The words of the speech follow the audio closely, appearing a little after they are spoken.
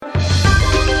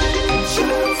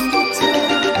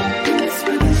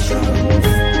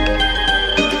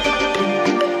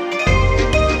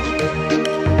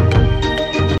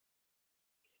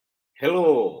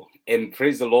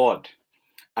Praise the Lord.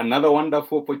 Another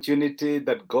wonderful opportunity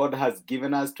that God has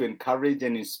given us to encourage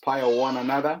and inspire one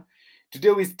another.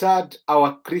 Today we start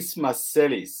our Christmas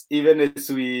series, even as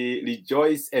we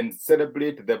rejoice and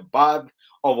celebrate the birth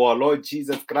of our Lord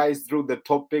Jesus Christ through the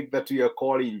topic that we are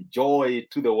calling Joy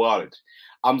to the World.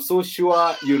 I'm so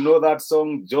sure you know that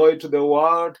song, Joy to the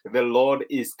World, the Lord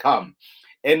is come.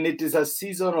 And it is a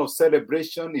season of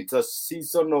celebration. It's a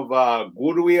season of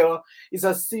goodwill. It's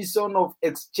a season of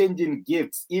exchanging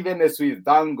gifts, even as we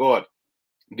thank God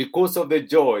because of the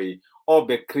joy of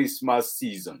the Christmas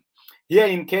season. Here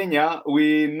in Kenya,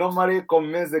 we normally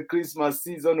commence the Christmas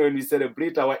season when we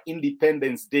celebrate our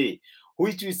Independence Day,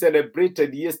 which we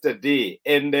celebrated yesterday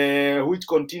and which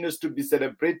continues to be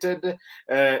celebrated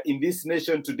in this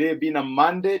nation today, being a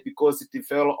Monday because it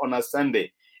fell on a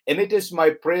Sunday. And it is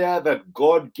my prayer that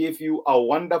God give you a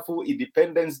wonderful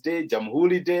Independence Day,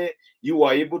 Jamhuri Day. You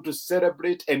are able to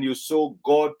celebrate and you saw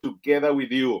God together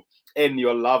with you and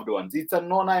your loved ones. It's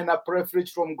an honor and a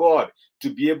privilege from God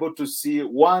to be able to see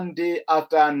one day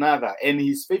after another. And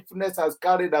his faithfulness has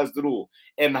carried us through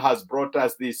and has brought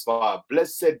us this far.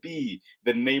 Blessed be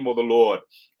the name of the Lord.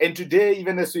 And today,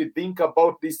 even as we think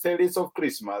about this series of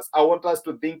Christmas, I want us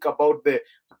to think about the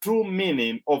true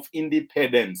meaning of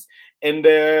independence. And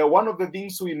one of the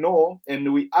things we know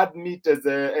and we admit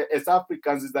as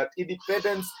Africans is that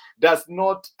independence does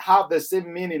not have the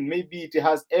same meaning maybe it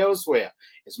has elsewhere.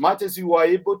 As much as we were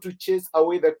able to chase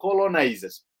away the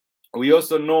colonizers, we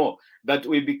also know that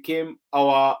we became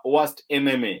our worst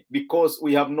enemy because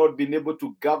we have not been able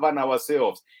to govern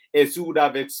ourselves as we would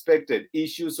have expected.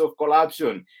 Issues of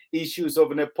corruption, issues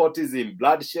of nepotism,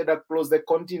 bloodshed across the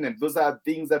continent, those are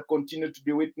things that continue to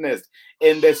be witnessed.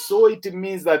 And so it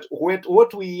means that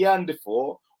what we yearned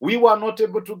for, we were not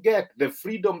able to get the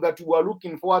freedom that we were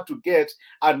looking forward to get.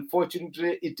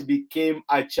 Unfortunately, it became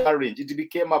a challenge. It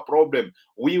became a problem.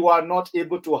 We were not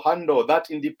able to handle that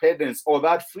independence or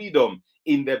that freedom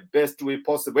in the best way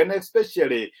possible, and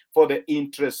especially for the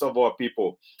interests of our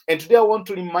people. And today I want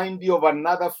to remind you of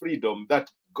another freedom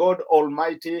that God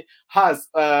Almighty has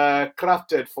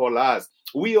crafted for us.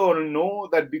 We all know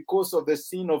that because of the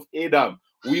sin of Adam,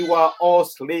 we were all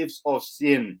slaves of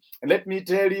sin. And let me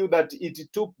tell you that it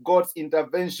took God's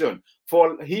intervention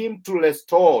for him to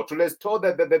restore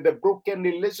the broken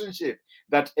relationship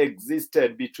that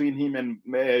existed between him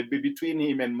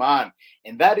and man.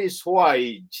 And that is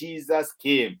why Jesus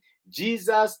came.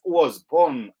 Jesus was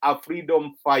born a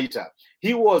freedom fighter.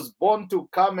 He was born to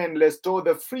come and restore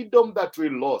the freedom that we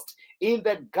lost in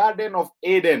the Garden of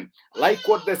Eden, like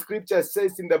what the scripture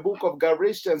says in the book of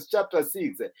Galatians chapter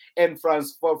 6 and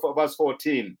verse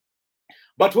 14.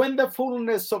 But when the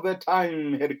fullness of the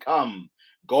time had come,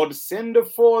 God sent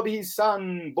forth his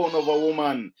son, born of a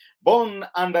woman, born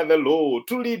under the law,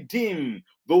 to redeem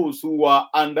those who were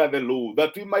under the law,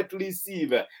 that we might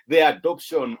receive the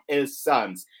adoption as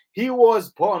sons. He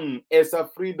was born as a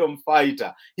freedom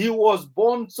fighter. He was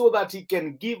born so that he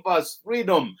can give us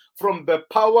freedom from the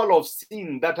power of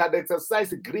sin that had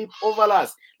exercised grip over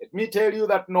us. Let me tell you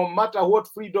that no matter what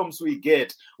freedoms we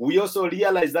get, we also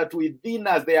realize that within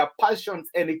us there are passions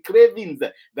and cravings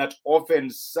that often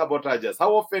sabotage us.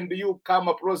 How often do you come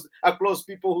across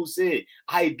people who say,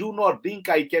 I do not think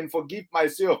I can forgive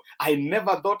myself. I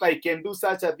never thought I can do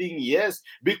such a thing. Yes,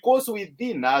 because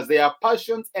within us there are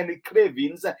passions and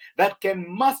cravings that can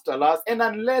master us, and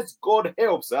unless God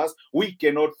helps us, we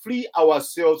cannot free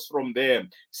ourselves from them.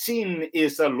 Sin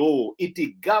is a law.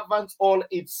 It governs all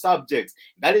its subjects.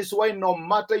 That is why no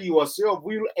matter your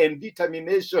self-will and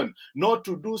determination not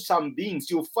to do some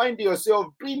things, you find yourself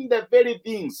doing the very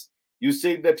things you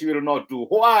say that you will not do.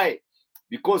 Why?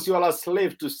 Because you are a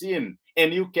slave to sin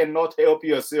and you cannot help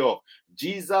yourself.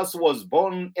 Jesus was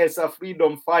born as a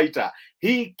freedom fighter.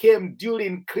 He came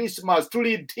during Christmas to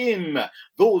redeem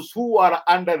those who are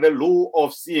under the law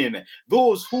of sin,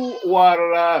 those who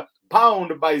were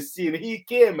bound by sin. He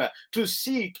came to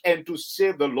seek and to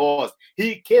save the lost.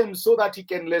 He came so that he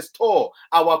can restore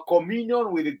our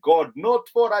communion with God, not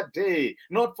for a day,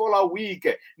 not for a week,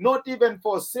 not even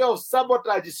for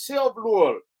self-sabotage,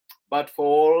 self-rule, but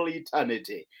for all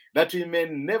eternity, that we may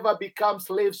never become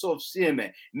slaves of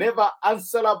sin, never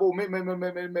answerable,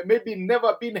 maybe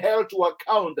never been held to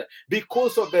account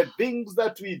because of the things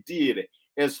that we did,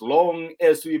 as long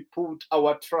as we put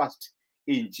our trust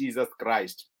in Jesus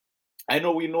Christ. I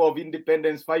know we know of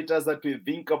independence fighters that we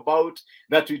think about,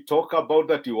 that we talk about,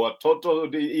 that we were taught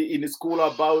in school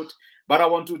about. But I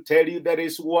want to tell you there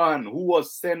is one who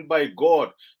was sent by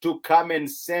God to come and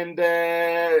send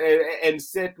and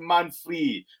set man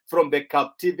free from the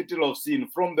captivity of sin,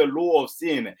 from the law of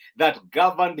sin that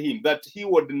governed him, that he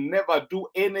would never do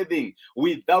anything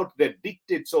without the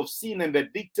dictates of sin and the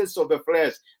dictates of the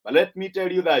flesh. But let me tell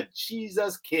you that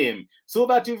Jesus came so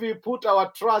that if we put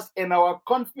our trust and our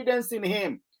confidence in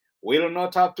him, we will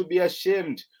not have to be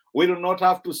ashamed. We do not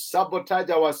have to sabotage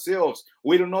ourselves.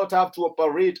 We do not have to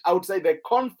operate outside the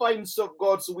confines of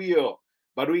God's will,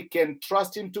 but we can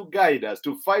trust him to guide us,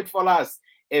 to fight for us,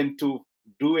 and to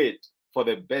do it for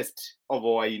the best of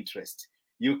our interest.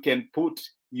 You can put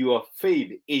your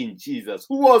faith in Jesus,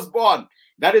 who was born.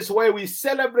 That is why we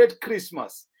celebrate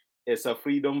Christmas as a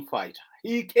freedom fighter.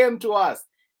 He came to us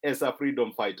as a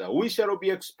freedom fighter. We shall be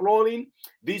exploring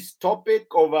this topic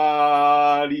of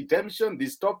redemption,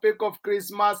 this topic of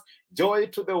Christmas, joy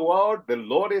to the world. The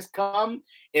Lord is come,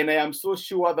 and I am so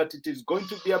sure that it is going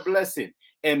to be a blessing,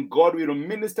 and God will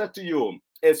minister to you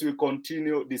as we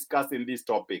continue discussing this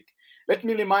topic. Let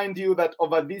me remind you that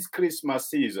over this Christmas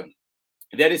season,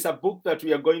 there is a book that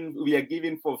we are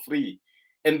giving for free,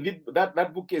 and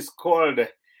that book is called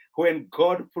When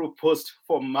God Proposed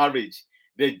for Marriage: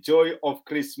 The Joy of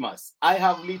Christmas. I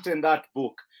have written that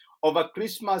book. Over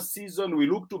Christmas season, we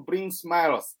look to bring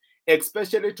smiles,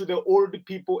 especially to the old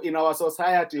people in our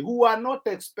society who are not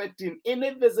expecting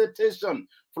any visitation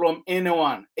from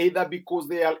anyone, either because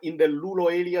they are in the rural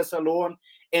areas alone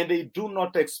and they do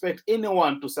not expect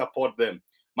anyone to support them.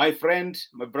 My friend,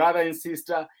 my brother and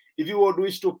sister, if you would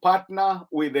wish to partner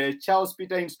with the Charles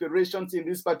Peter Inspirations in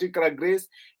this particular grace,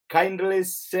 kindly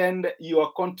send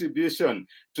your contribution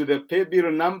to the pay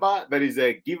bill number that is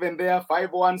given there,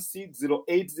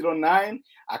 5160809.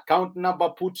 Account number,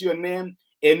 put your name,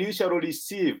 and you shall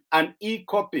receive an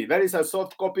e-copy. That is a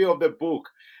soft copy of the book,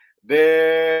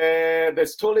 the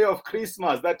story of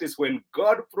Christmas. That is when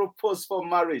God proposed for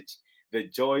marriage, the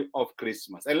joy of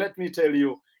Christmas. And let me tell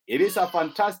you, it is a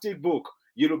fantastic book.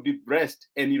 You will be blessed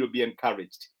and you will be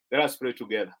encouraged. Let us pray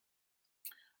together.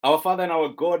 Our Father and our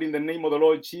God, in the name of the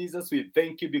Lord Jesus, we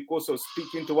thank you because of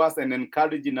speaking to us and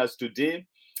encouraging us today.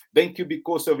 Thank you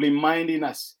because of reminding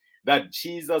us that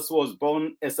Jesus was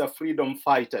born as a freedom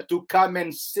fighter to come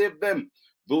and save them,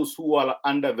 those who are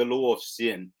under the law of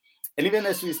sin. And even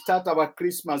as we start our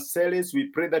Christmas service, we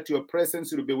pray that your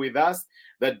presence will be with us,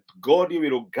 that God, you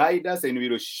will guide us and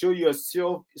will show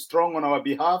yourself strong on our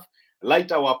behalf.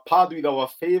 Light our path with your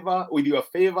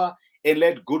favor, and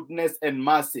let goodness and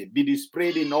mercy be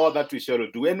displayed in all that we shall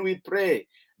do. And we pray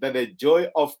that the joy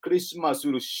of Christmas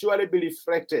will surely be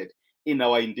reflected in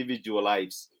our individual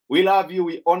lives. We love you,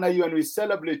 we honor you, and we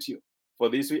celebrate you. For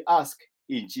this we ask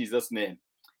in Jesus' name.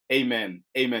 Amen.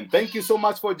 Amen. Thank you so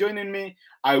much for joining me.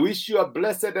 I wish you a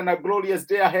blessed and a glorious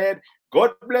day ahead.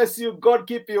 God bless you. God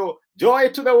keep you. Joy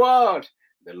to the world.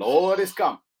 The Lord is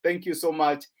come. Thank you so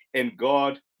much, and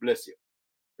God bless you.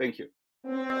 Thank you.